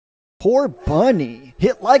Poor Bunny.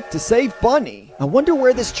 Hit like to save Bunny. I wonder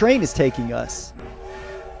where this train is taking us.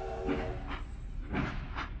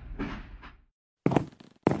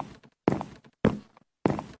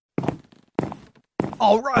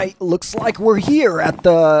 Alright, looks like we're here at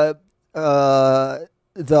the... Oh,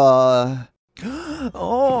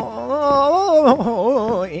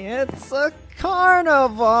 it's a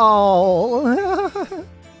carnival!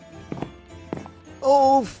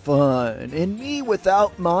 Oh, fun, and me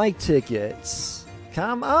without my tickets.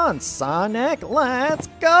 Come on, Sonic, let's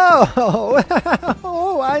go!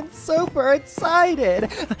 Oh, I'm super excited!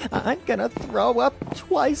 I'm gonna throw up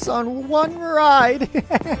twice on one ride!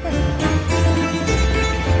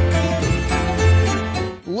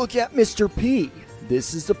 Look at Mr. P.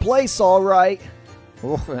 This is the place, all right.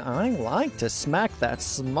 Oh, I like to smack that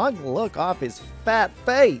smug look off his fat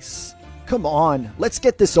face. Come on, let's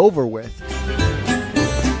get this over with.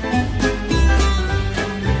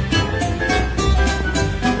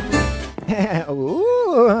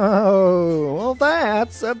 Ooh, well,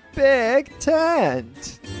 that's a big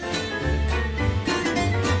tent.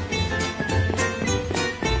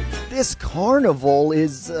 This carnival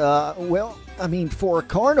is, well, I mean, for a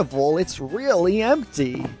carnival, it's really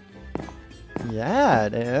empty. Yeah,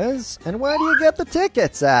 it is. And where do you get the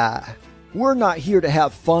tickets at? We're not here to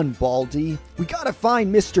have fun, Baldi. We gotta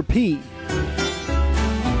find Mr. P.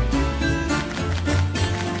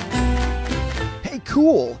 Hey,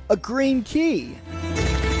 cool, a green key.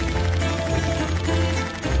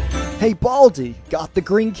 Hey, Baldi, got the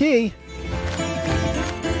green key.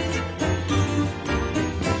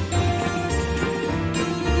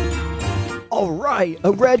 Alright,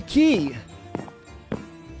 a red key.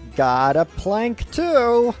 Got a plank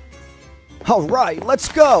too. Alright, let's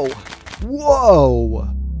go. Whoa.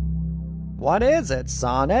 What is it,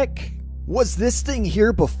 Sonic? Was this thing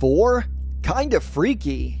here before? Kinda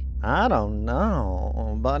freaky. I don't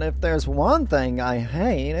know, but if there's one thing I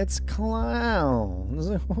hate, it's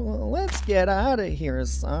clowns. Let's get out of here,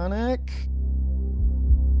 Sonic.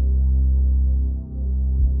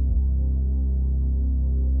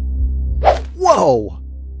 Whoa!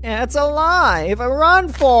 It's alive! Run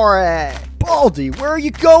for it! Baldi, where are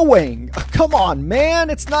you going? Come on,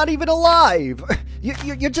 man! It's not even alive!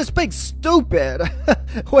 You're just being stupid!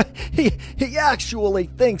 He actually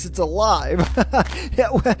thinks it's alive!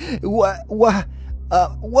 What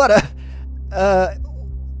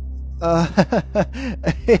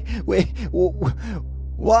wait,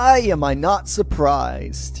 why am I not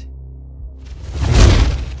surprised?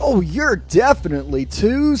 Oh, you're definitely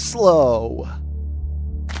too slow.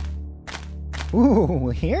 Ooh,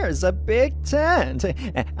 here's a big tent.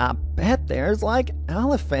 I bet there's like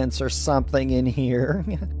elephants or something in here.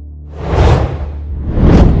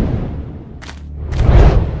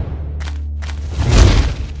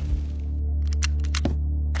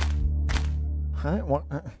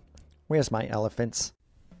 Where's my elephants?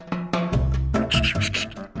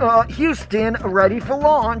 Houston, ready for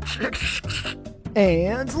launch.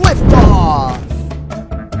 And liftoff!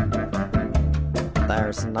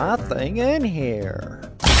 There's nothing in here.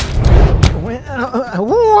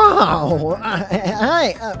 Wow!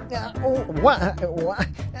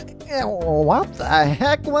 What the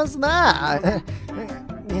heck was that?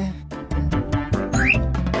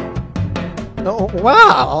 Oh,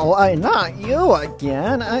 wow! Not you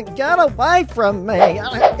again! Get away from me!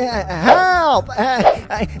 Help!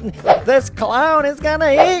 This clown is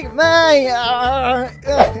gonna eat me!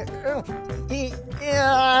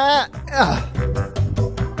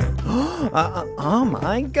 Oh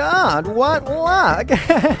my God! What luck!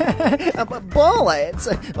 Bullets!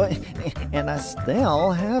 And I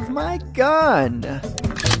still have my gun!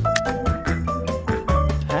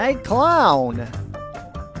 Hey, clown!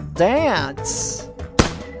 Dance!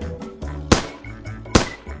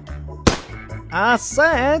 I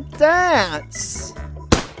said dance!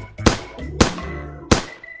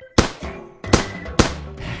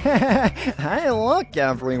 Hey, look,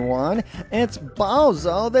 everyone! It's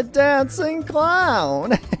Bozo the Dancing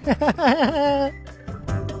Clown!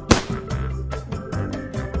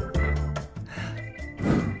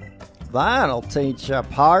 That'll teach you,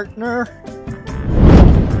 partner!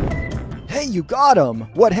 Hey, you got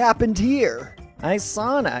him! What happened here? Hey,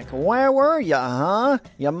 Sonic, where were you, huh?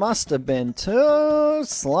 You must have been too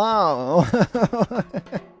slow.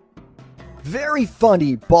 Very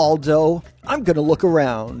funny, Baldo. I'm gonna look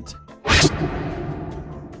around.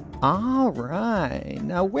 Alright,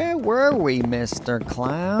 now where were we, Mr.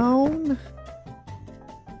 Clown?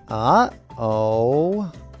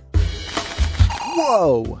 Uh-oh.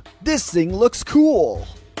 Whoa! This thing looks cool!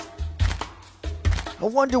 I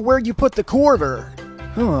wonder where you put the quarter.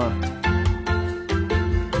 Huh.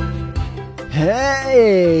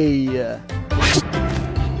 Hey!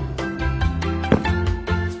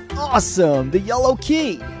 Awesome! The yellow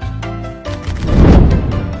key!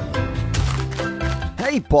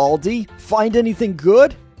 Hey, Baldi! Find anything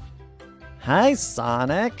good? Hey,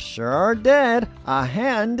 Sonic! Sure did! A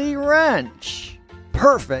handy wrench!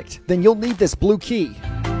 Perfect! Then you'll need this blue key.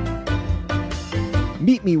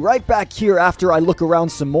 Meet me right back here after I look around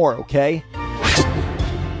some more, okay?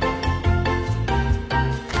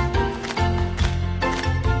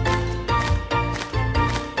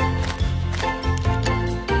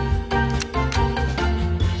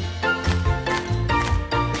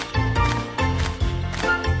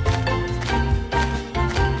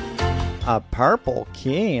 A purple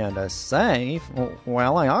key and a safe?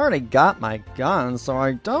 Well, I already got my gun, so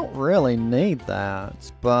I don't really need that.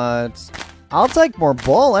 But I'll take more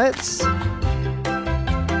bullets.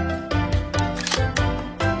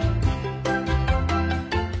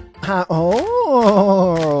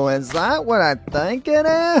 Oh, is that what I think it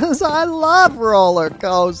is? I love roller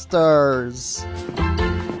coasters.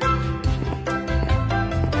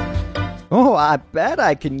 Oh, I bet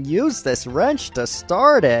I can use this wrench to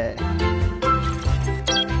start it.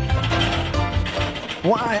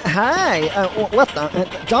 Why, hey, what the?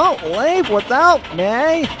 Don't leave without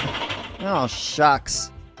me! Oh,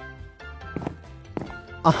 shucks.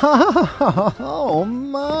 Oh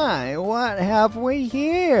my, what have we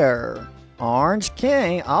here? Orange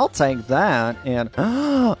key, I'll take that, and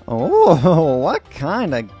oh, what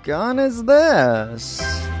kind of gun is this?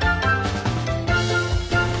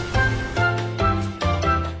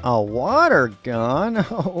 A water gun?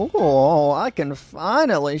 Oh, I can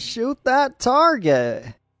finally shoot that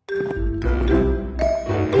target.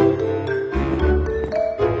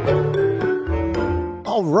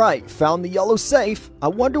 All right, found the yellow safe. I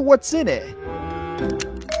wonder what's in it.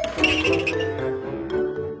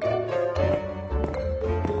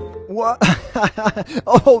 What?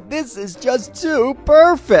 Oh, this is just too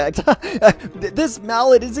perfect. This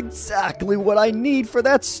mallet is exactly what I need for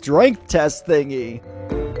that strength test thingy.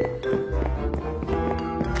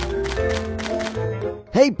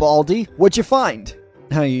 Hey, Baldi, what'd you find?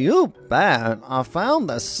 You bet. I found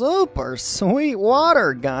the super sweet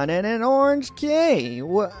water gun and an orange key.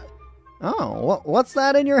 What's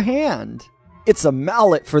that in your hand? It's a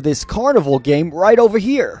mallet for this carnival game right over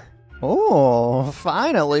here. Oh,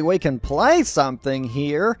 finally we can play something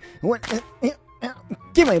here.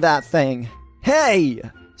 Give me that thing. Hey!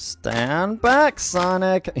 Stand back,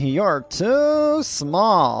 Sonic. You're too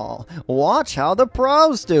small. Watch how the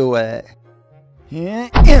pros do it. I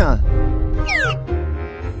can't.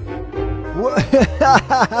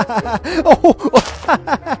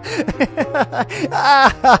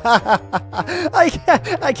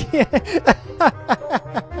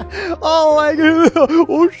 Oh my god.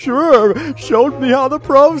 Oh sure. Showed me how the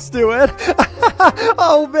pros do it.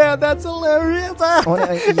 Oh man, that's hilarious.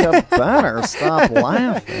 You better stop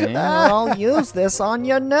laughing, or I'll use this on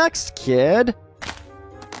you next, kid.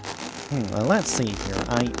 Let's see here.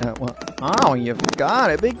 Oh, you've got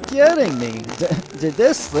to be kidding me. Did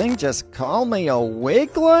this thing just call me a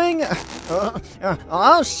weakling?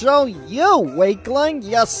 I'll show you, weakling,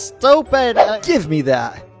 you stupid. Give me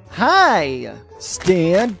that. Hey,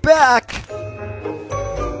 stand back.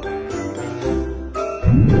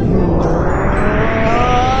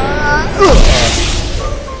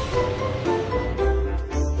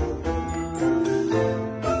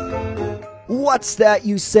 What's that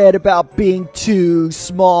you said about being too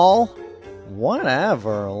small?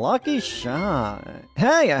 Whatever, lucky shot.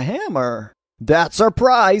 Hey, a hammer. That's our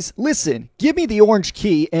prize. Listen, give me the orange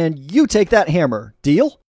key and you take that hammer.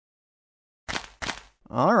 Deal?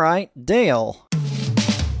 All right, deal.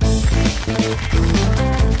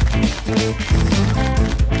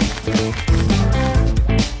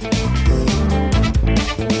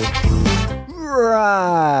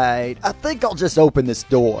 Right. I think I'll just open this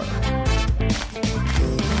door.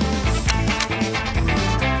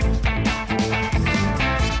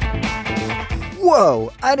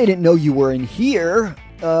 Whoa, I didn't know you were in here.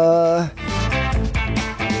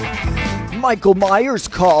 Michael Myers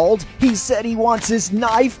called. He said he wants his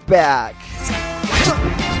knife back.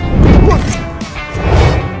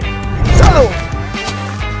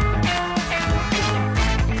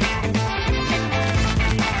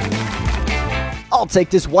 I'll take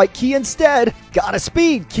this white key instead. Gotta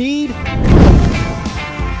speed, keyed.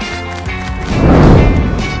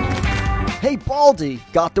 Hey, Baldi,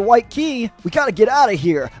 got the white key. We gotta get out of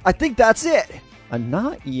here. I think that's it.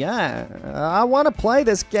 Not yet. I want to play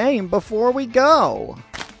this game before we go.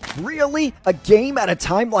 Really? A game at a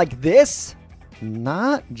time like this?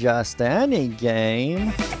 Not just any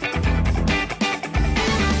game.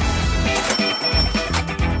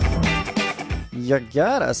 You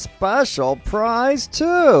get a special prize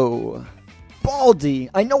too. Baldi,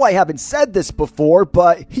 I know I haven't said this before,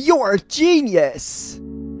 but you're a genius!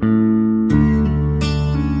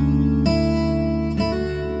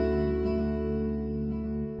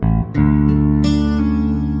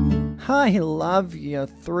 I love you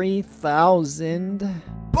 3000.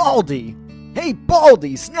 Baldi! Hey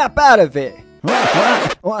Baldi, snap out of it!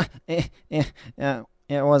 What? It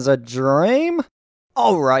was a dream?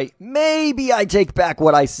 Alright, maybe I take back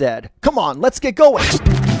what I said. Come on, let's get going!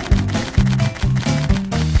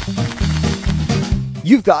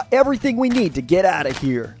 You've got everything we need to get out of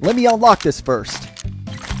here. Let me unlock this first.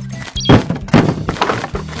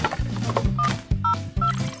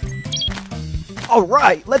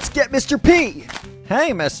 Alright, let's get Mr. P!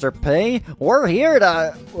 Hey, Mr. P, we're here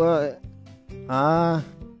to...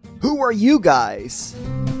 Who are you guys?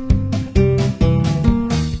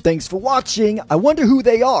 Thanks for watching. I wonder who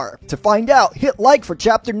they are. To find out, hit like for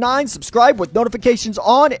Chapter 9, subscribe with notifications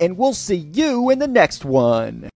on, and we'll see you in the next one.